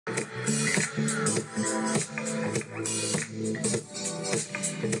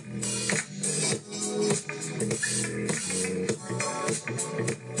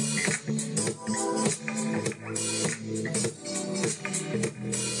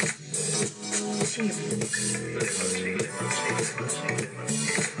Welcome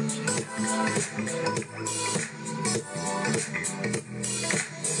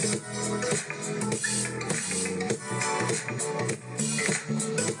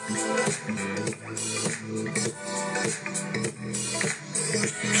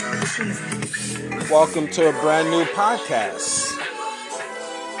to a brand new podcast.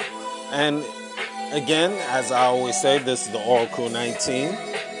 And again, as I always say, this is the Oracle 19.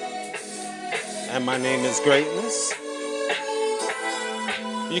 And my name is Greatness.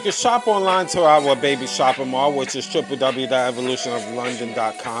 You can shop online to our baby shopping mall, which is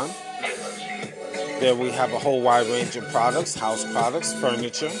www.evolutionoflondon.com. There we have a whole wide range of products, house products,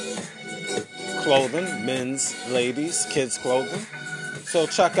 furniture, clothing, men's, ladies, kids' clothing. So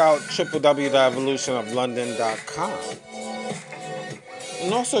check out www.evolutionoflondon.com.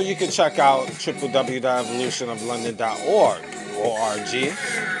 And also you can check out www.evolutionoflondon.org, O-R-G.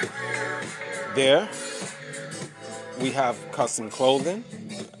 There we have custom clothing,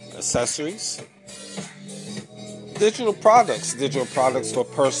 accessories, digital products for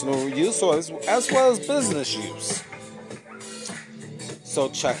personal use as well as business use. So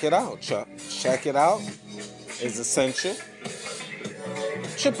check it out. Check it out. It's essential.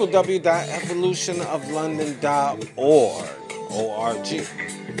 www.evolutionoflondon.org, O-R-G.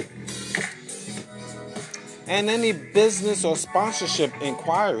 And any business or sponsorship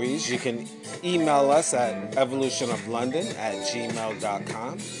inquiries, you can email us at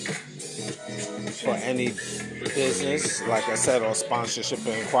evolutionoflondon@gmail.com. For any business, like I said, or sponsorship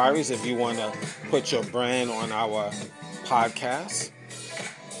inquiries, if you want to put your brand on our podcast,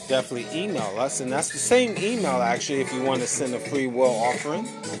 definitely email us. And that's the same email, actually, if you want to send a free will offering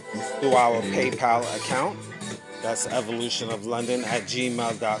through our PayPal account. That's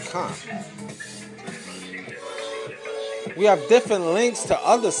evolutionoflondon@gmail.com. We have different links to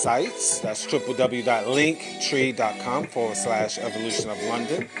other sites. That's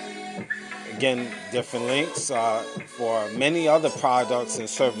www.linktree.com/evolutionoflondon. Again, different links for many other products and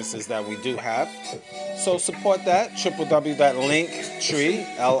services that we do have. So support that. www.linktree,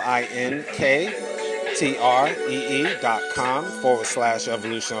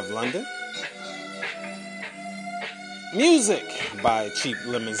 linktree.com/evolutionoflondon. Music by Cheap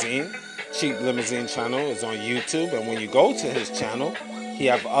Limousine. Cheap Limousine channel is on YouTube, and when you go to his channel, he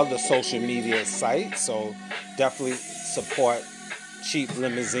have other social media sites, so definitely support Cheap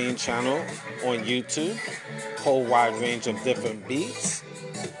Limousine channel on YouTube. Whole wide range of different beats.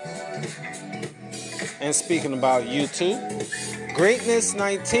 And speaking about YouTube, Greatness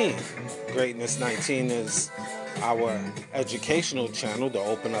 19. Greatness 19 is our educational channel to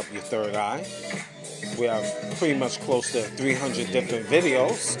open up your third eye. We have pretty much close to 300 different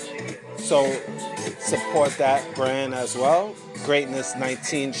videos. So support that brand as well. Greatness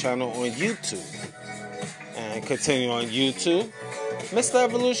 19 channel on YouTube. And continue on YouTube, Mr.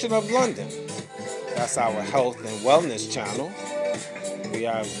 Evolution of London. That's our health and wellness channel. We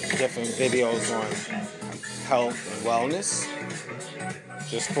have different videos on health and wellness,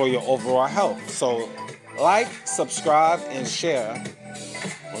 just for your overall health. So like, subscribe, and share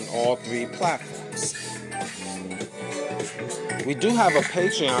on all three platforms. We do have a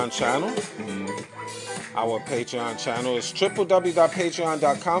Patreon channel. Our Patreon channel is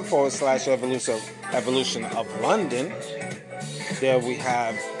www.patreon.com/evolution of London. There we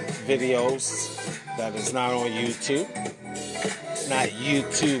have videos that is not on YouTube, not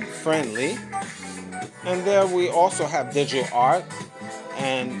YouTube friendly. And there we also have digital art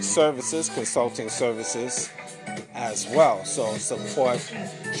and services, consulting services as well. So support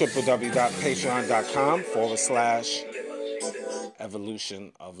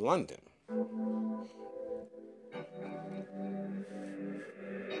www.patreon.com/evolution of London.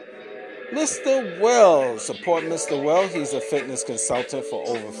 Mr. Will. Support Mr. Will. He's a fitness consultant for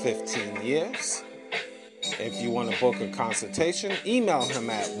over 15 years. If you want to book a consultation, email him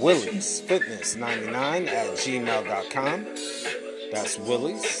at williesfitness99@gmail.com. That's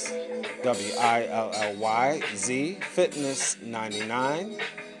Willies, WILLYZ,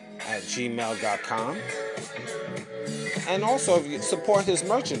 fitness99@gmail.com. And also, if you support his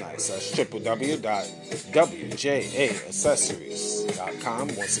merchandise, that's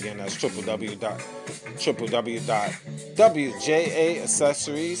www.wjaaccessories.com. Once again, that's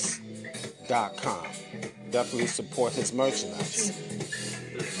www.wjaaccessories.com. Definitely support his merchandise.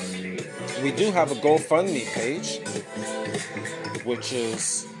 We do have a GoFundMe page, which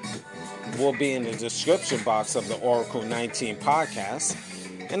will be in the description box of the Oracle 19 podcast.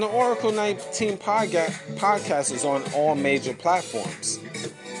 And the Oracle 19 podcast is on all major platforms.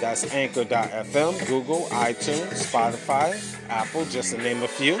 That's Anchor.fm, Google, iTunes, Spotify, Apple, just to name a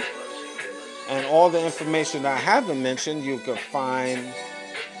few. And all the information I haven't mentioned, you can find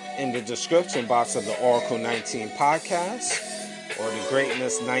in the description box of the Oracle 19 podcast or the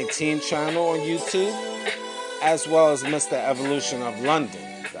Greatness 19 channel on YouTube, as well as Mr. Evolution of London,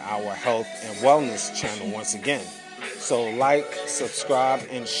 our health and wellness channel once again. So like, subscribe,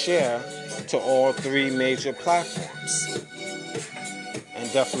 and share to all 3 major platforms.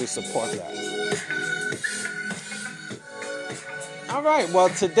 And definitely support that. All right, well,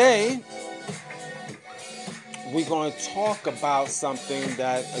 today we're going to talk about something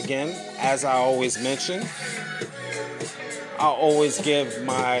that, again, as I always mention, I always give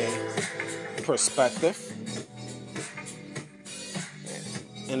my perspective.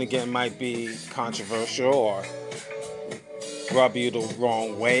 And again, might be controversial or rub you the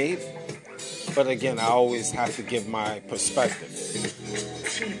wrong way. But again, I always have to give my perspective.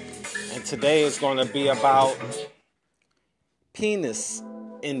 And today is going to be about penis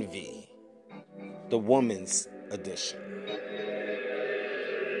envy, the woman's edition.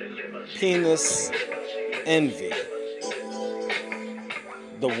 Penis envy,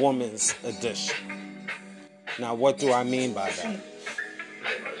 the woman's edition. Now, what do I mean by that?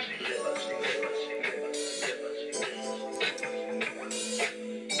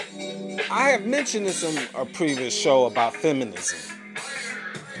 I have mentioned this in a previous show about feminism.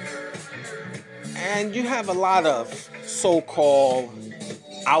 And you have a lot of so-called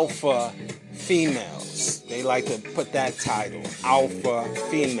alpha females. They like to put that title, alpha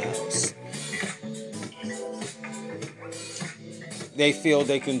females. They feel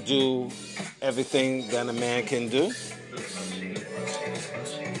they can do everything that a man can do.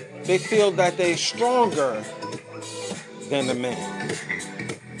 They feel that they're stronger than a man,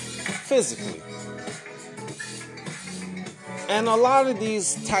 physically. And a lot of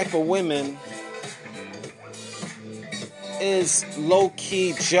these type of women is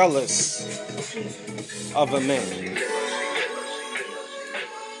low-key jealous of a man.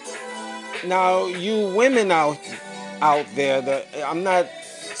 Now, you women out there, I'm not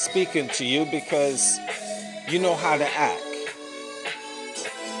speaking to you because you know how to act.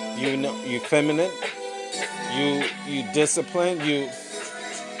 You know, you feminine, you disciplined, you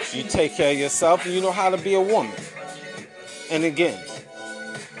take care of yourself, and you know how to be a woman. And again,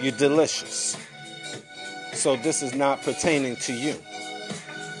 you're delicious. So this is not pertaining to you.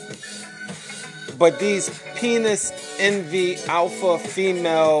 But these penis envy, alpha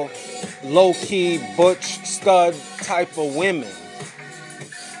female, low-key, butch, stud type of women,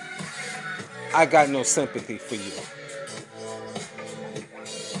 I got no sympathy for you.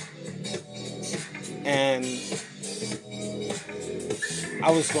 And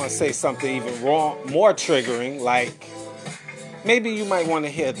I was going to say something even more triggering, like, maybe you might want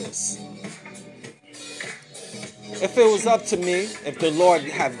to hear this. If it was up to me, if the Lord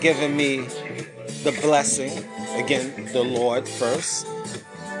have given me the blessing, again, the Lord first,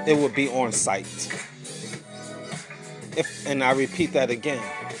 it would be on sight. And I repeat that again.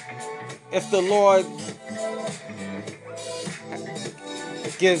 If the Lord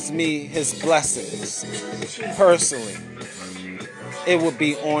gives me his blessings personally, it would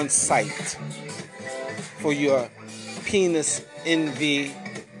be on sight for your penis envy,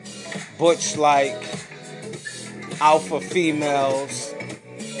 butch-like, alpha females,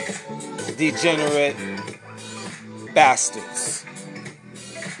 degenerate bastards.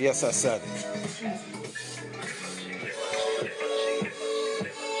 Yes, I said it.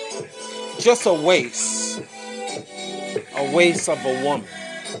 Just a waste of a woman.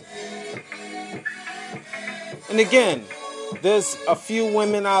 And again, there's a few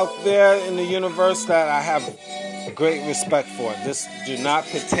women out there in the universe that I have great respect for. This do not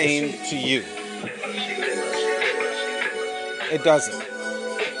pertain to you. It doesn't.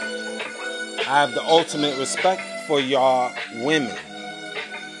 I have the ultimate respect for y'all women,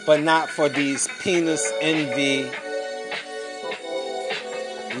 but not for these penis envy,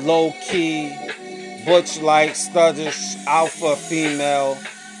 low-key, butch-like, studdish, alpha female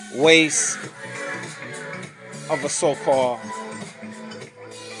waste of a so-called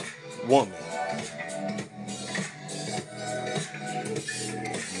woman.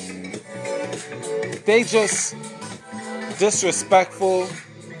 They just disrespectful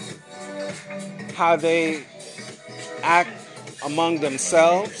how they act among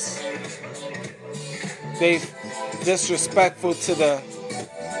themselves. They disrespectful to the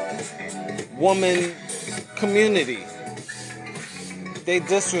woman community. They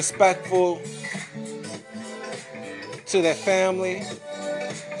disrespectful to their family,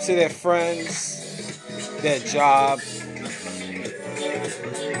 to their friends, their job,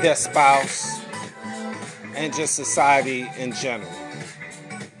 their spouse, and just society in general.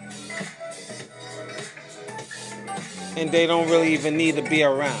 and they don't really even need to be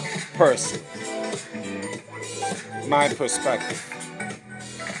around, personally. My perspective.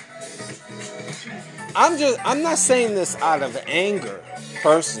 I'm not saying this out of anger,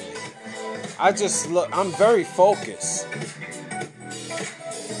 personally. I'm very focused.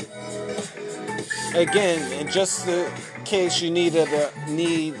 Again, and just in case you need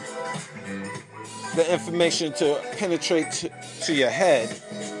the information to penetrate to your head,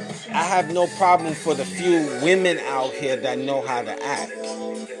 I have no problem for the few women out here that know how to act.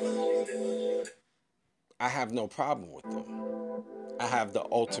 I have no problem with them. I have the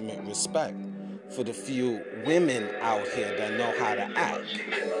ultimate respect for the few women out here that know how to act.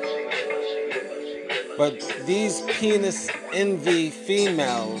 But these penis envy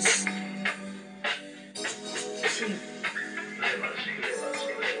females,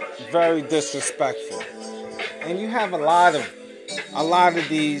 very disrespectful. And you have a lot of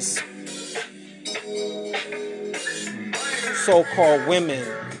these so-called women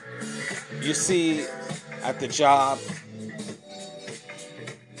you see at the job.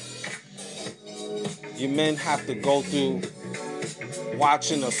 You men have to go through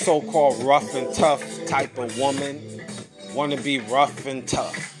watching a so-called rough and tough type of woman want to be rough and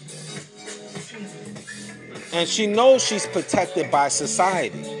tough. And she knows she's protected by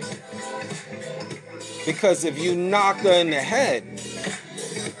society. Because if you knock her in the head,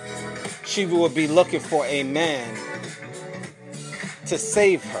 she will be looking for a man to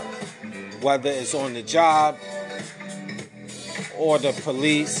save her, whether it's on the job or the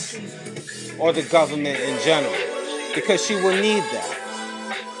police or the government in general, because she will need that.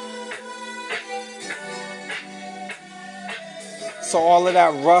 So all of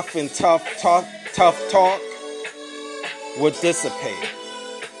that rough and tough talk would dissipate.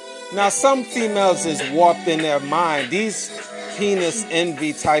 Now, some females is warped in their mind. These penis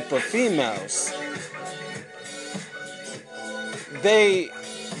envy type of females, they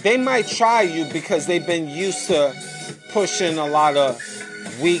might try you because they've been used to pushing a lot of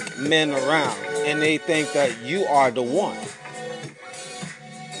weak men around, and they think that you are the one.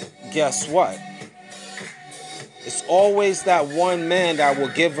 Guess what? It's always that one man that will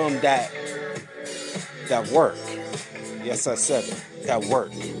give them that work. Yes, I said it. That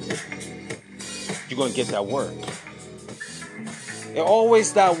work. You're going to get that work. It's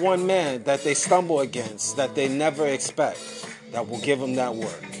always that one man that they stumble against, that they never expect, that will give them that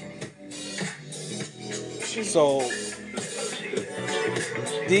work. So,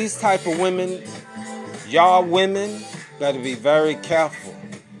 these type of women, y'all women, better be very careful,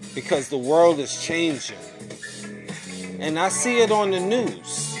 because the world is changing. And I see it on the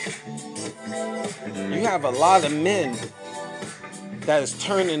news. You have a lot of men that is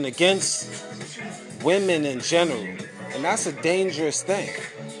turning against women in general. And that's a dangerous thing,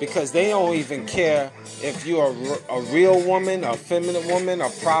 because they don't even care if you're a real woman, a feminine woman, a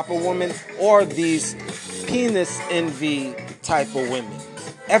proper woman, or these penis envy type of women.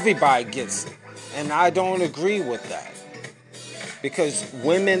 Everybody gets it. And I don't agree with that. Because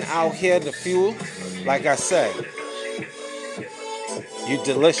women out here, the few, like I said, you're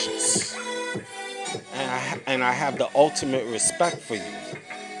delicious. And I have the ultimate respect for you.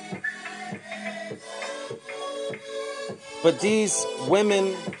 But these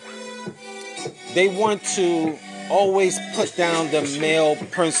women, they want to always put down the male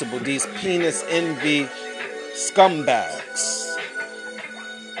principle. These penis envy scumbags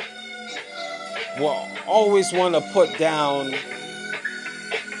will always want to put down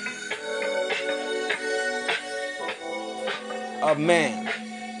a man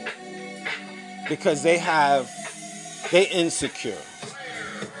because they insecure.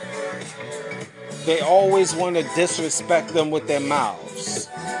 They always want to disrespect them with their mouths.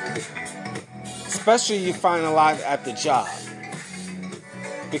 Especially you find a lot at the job,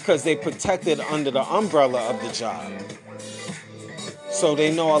 because they protected under the umbrella of the job. So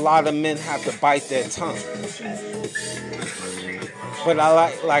they know a lot of men have to bite their tongue. But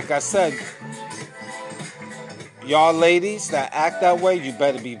like I said, y'all ladies that act that way, you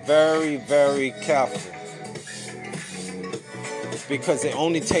better be very, very careful. Because it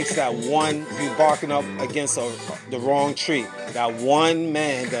only takes that one, you barking up against the wrong tree, that one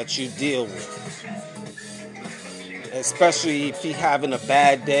man that you deal with. Especially if he's having a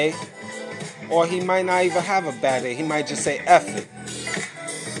bad day, or he might not even have a bad day. He might just say, F it.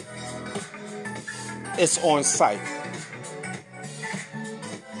 It's on sight.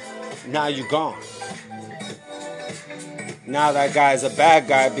 Now you're gone. Now that guy's a bad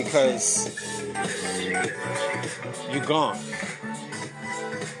guy because you're gone.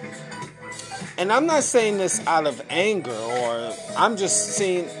 And I'm not saying this out of anger, or I'm just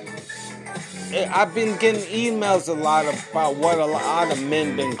saying I've been getting emails a lot about what a lot of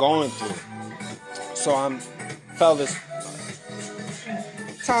men been going through. So felt it's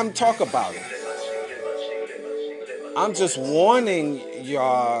time to talk about it. I'm just warning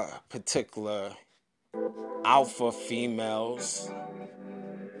your particular alpha females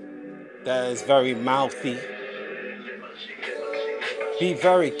that is very mouthy. Be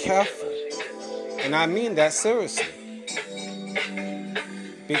very careful. And I mean that seriously.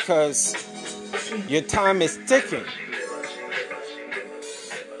 Because your time is ticking.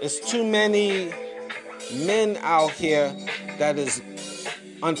 There's too many men out here that is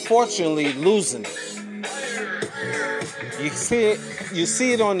unfortunately losing it. You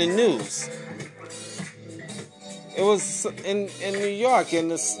see it on the news. It was in New York,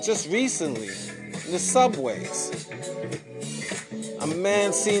 and it's just recently, in the subways. A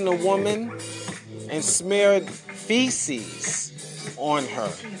man seen a woman and smeared feces on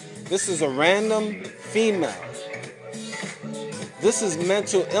her. This is a random female. This is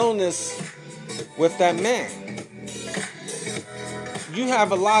mental illness with that man. You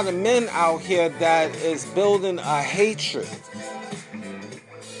have a lot of men out here that is building a hatred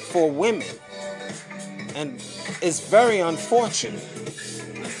for women. And it's very unfortunate.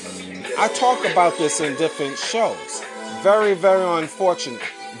 I talk about this in different shows. Very, very unfortunate.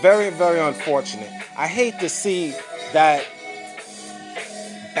 Very, very unfortunate. I hate to see that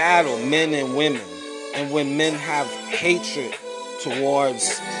battle, men and women, and when men have hatred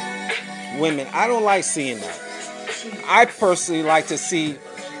towards women. I don't like seeing that. I personally like to see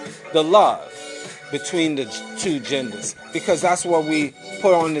the love between the two genders, because that's what we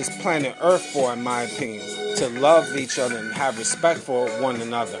put on this planet Earth for, in my opinion, to love each other and have respect for one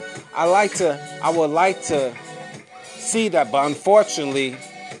another. I would like to see that, but unfortunately,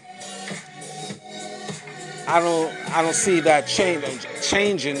 I don't see that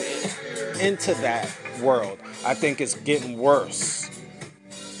changing into that world. I think it's getting worse.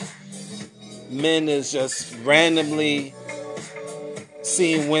 Men is just randomly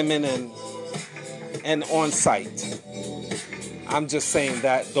seeing women and on sight. I'm just saying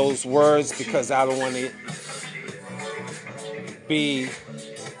those words because I don't want to be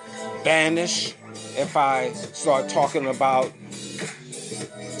banished if I start talking about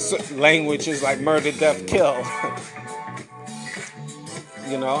languages like murder, death, kill.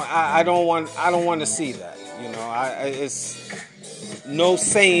 You know, I don't want to see that. You know, it's no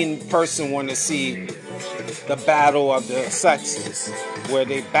sane person want to see the battle of the sexes where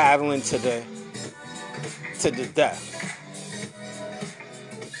they battling to the death.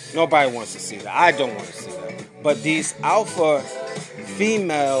 Nobody wants to see that. I don't want to see that. But these alpha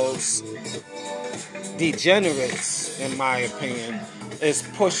females, degenerates, in my opinion, is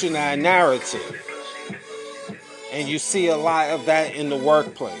pushing that narrative. And you see a lot of that in the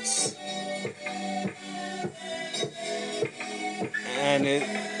workplace. And it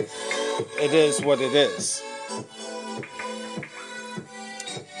is what it is.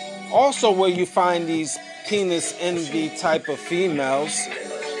 Also, where you find these penis envy type of females,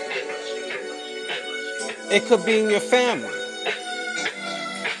 it could be in your family.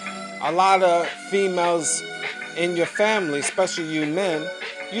 A lot of females in your family, especially you men,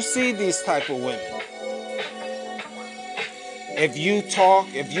 you see these type of women. If you talk,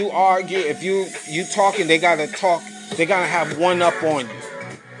 if you argue, if you talking, they gotta talk. They gotta have one up on you.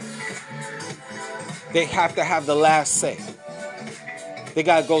 They have to have the last say. They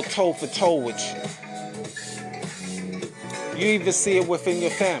gotta go toe for toe with you. You even see it within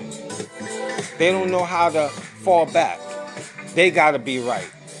your family. They don't know how to fall back. They gotta be right.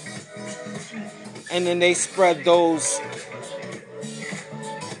 And then they spread those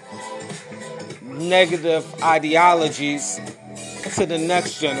negative ideologies to the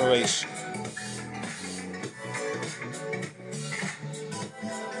next generation.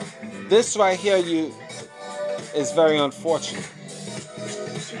 This right here is very unfortunate.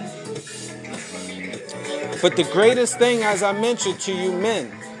 But the greatest thing, as I mentioned to you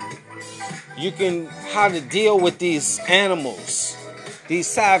men, how to deal with these animals, these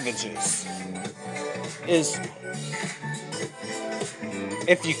savages, is,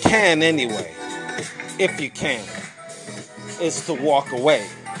 if you can anyway, is to walk away.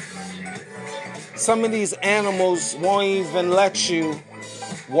 Some of these animals won't even let you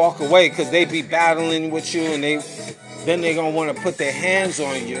walk away because they be battling with you, and then they're going to want to put their hands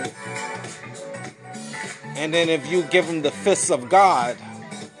on you. And then if you give them the fists of God,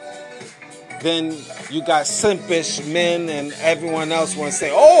 then you got simpish men and everyone else want to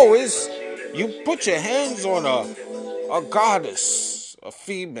say, oh, you put your hands on a goddess, a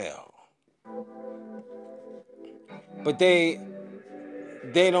female. But they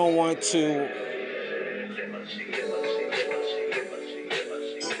they don't want to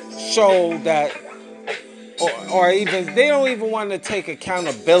show that, or even they don't even want to take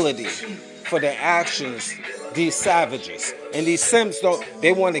accountability for their actions. These savages and these Sims don't.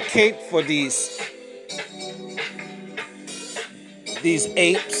 They want to cape for these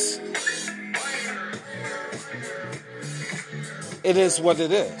apes. It is what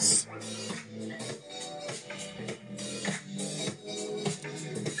it is.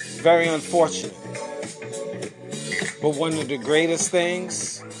 Very unfortunate. But one of the greatest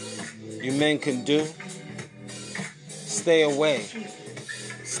things you men can do, stay away.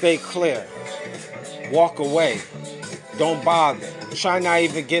 Stay clear. Walk away. Don't bother. Try not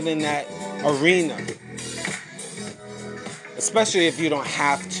even get in that arena. Especially if you don't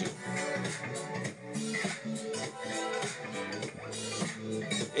have to.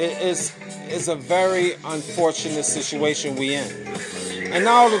 It's a very unfortunate situation we in. And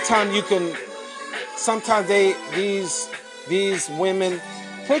not all the time you can, sometimes these women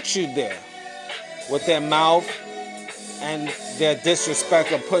put you there with their mouth and their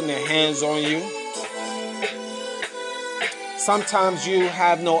disrespect of putting their hands on you. Sometimes you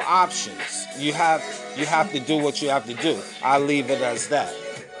have no options. You have to do what you have to do. I'll leave it as that.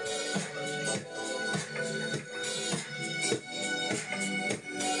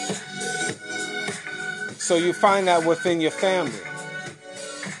 So you find that within your family.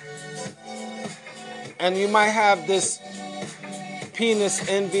 And you might have this penis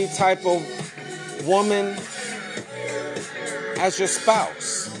envy type of woman as your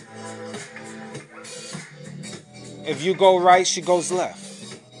spouse. If you go right, she goes left.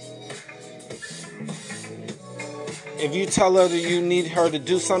 If you tell her that you need her to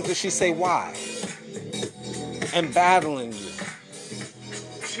do something, she say why? And battling you.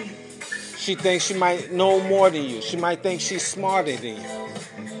 She thinks she might know more than you. She might think she's smarter than you.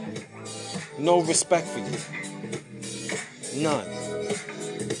 No respect for you. None.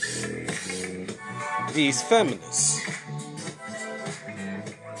 These feminists.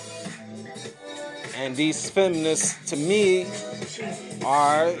 And these feminists, to me,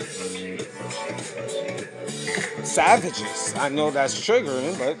 are savages. I know that's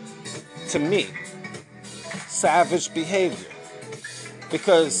triggering, but to me, savage behavior.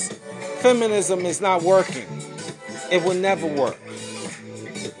 Because feminism is not working. It will never work.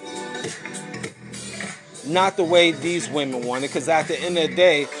 Not the way these women want it, because at the end of the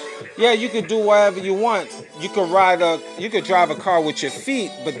day, yeah, you could do whatever you want. You could drive a car with your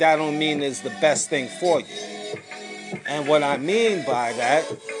feet, but that don't mean it's the best thing for you. And what I mean by that,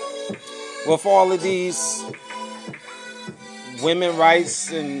 with all of these women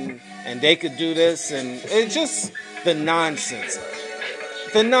rights and they could do this, and it's just the nonsense.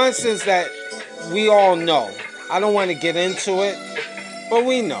 The nonsense that we all know. I don't want to get into it, but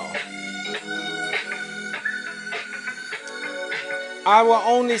we know. I will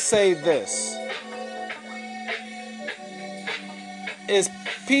only say this. Is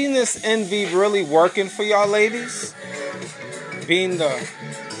penis envy really working for y'all ladies? Being the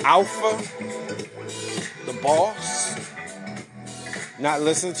alpha, the boss, not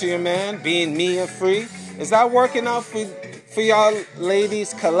listening to your man, being me and free. Is that working out for y'all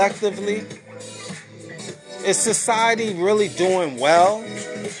ladies collectively? Is society really doing well?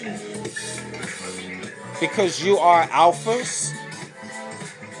 Because you are alphas?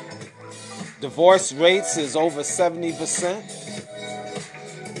 Divorce rates is over 70%.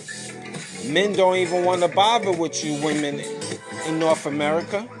 Men don't even want to bother with you women in North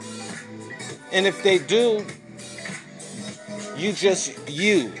America. And if they do, you just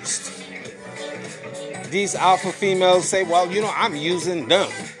used. These alpha females say, well, I'm using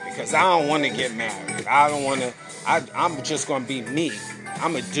them because I don't want to get married. I'm just going to be me.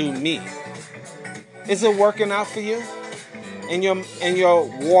 I'm going to do me. Is it working out for you? In your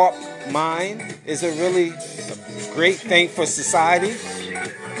warped mind? Is it really a great thing for society?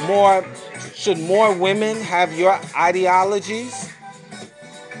 Should more women have your ideologies?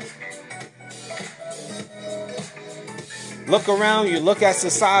 Look around you, look at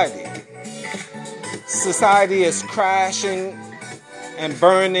society. Society is crashing and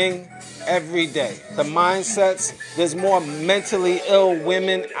burning every day. The mindsets, there's more mentally ill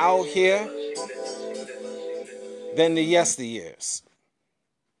women out here than the yesteryears.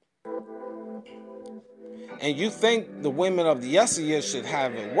 And you think the women of the yesteryear should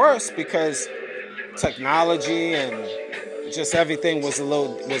have it worse because technology and just everything was a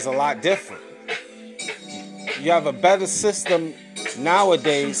lot different. You have a better system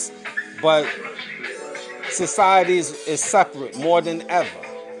nowadays, but society is separate more than ever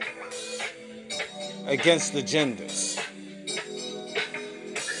against the genders.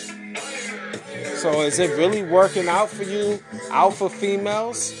 So is it really working out for you, alpha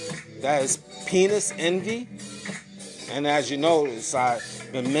females? That is penis envy? And as you notice, I've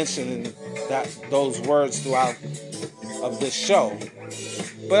been mentioning those words throughout of this show.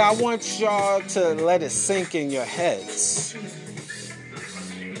 But I want y'all to let it sink in your heads.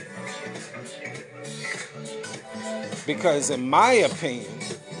 Because in my opinion,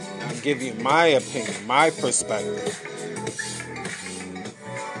 I'll give you my opinion, my perspective,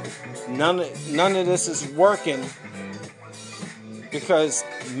 none of this is working because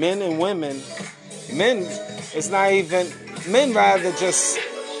men and women, men rather just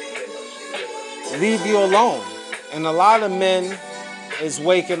leave you alone. And a lot of men is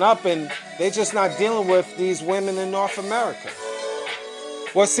waking up and they're just not dealing with these women in North America.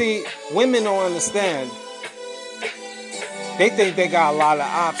 Well, see, women don't understand. They think they got a lot of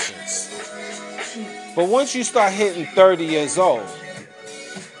options. But once you start hitting 30 years old,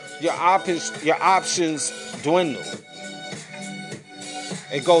 your options dwindle.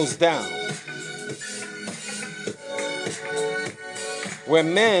 It goes down. Where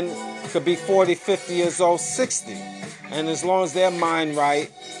men could be 40, 50 years old, 60. And as long as their mind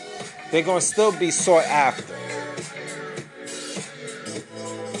right, they're going to still be sought after.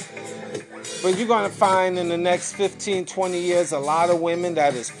 But you're going to find in the next 15, 20 years, a lot of women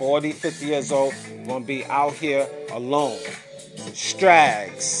that is 40, 50 years old going to be out here alone.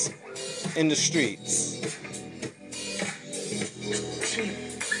 Strags in the streets.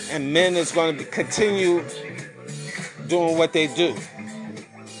 And men is going to continue doing what they do.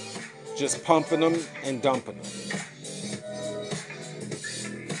 Just pumping them and dumping them.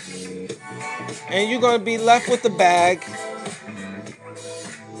 And you're going to be left with the bag.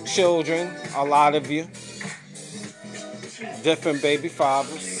 Children, a lot of you. Different baby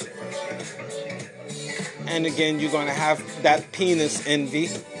fathers. And again, you're going to have that penis envy.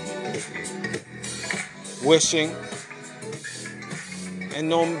 Wishing. And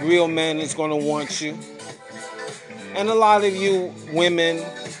no real man is going to want you. And a lot of you women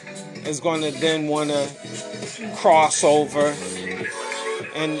is going to then want to cross over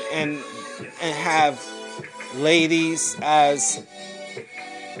and have ladies as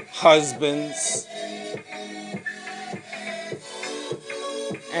husbands.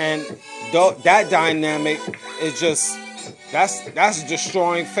 And that dynamic is just, that's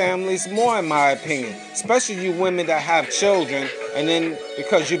destroying families more, in my opinion. Especially you women that have children, and then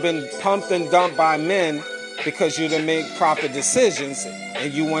because you've been pumped and dumped by men because you didn't make proper decisions,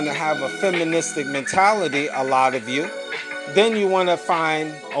 and you want to have a feministic mentality, a lot of you, then you want to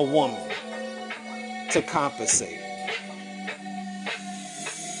find a woman to compensate.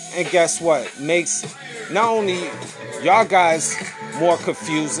 And guess what? Makes not only y'all guys more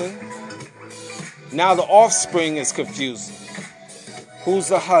confusing, now the offspring is confusing. Who's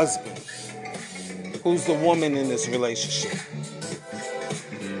the husband? Who's the woman in this relationship?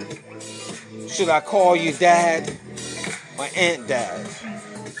 Should I call you dad or aunt dad?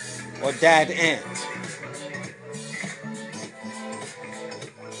 Or dad aunt?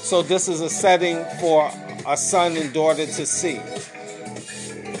 So this is a setting for a son and daughter to see.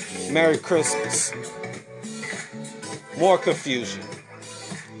 Merry Christmas. More confusion.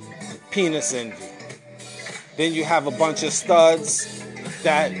 Penis envy. Then you have a bunch of studs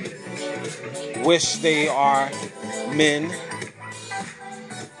that wish they are men,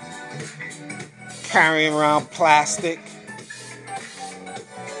 carrying around plastic,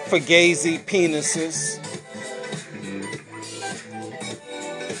 fugazi penises.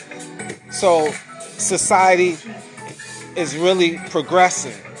 So society is really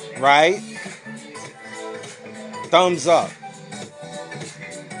progressing, right? Thumbs up.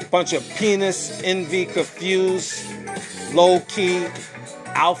 Bunch of penis envy, confused, low-key,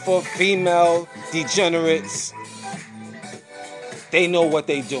 alpha female degenerates. They know what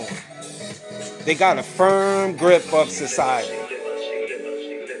they doing. They got a firm grip of society.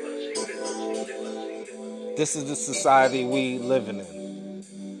 This is the society we living in.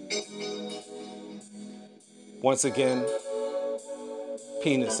 Once again,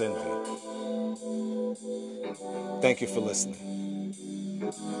 penis envy. Thank you for listening.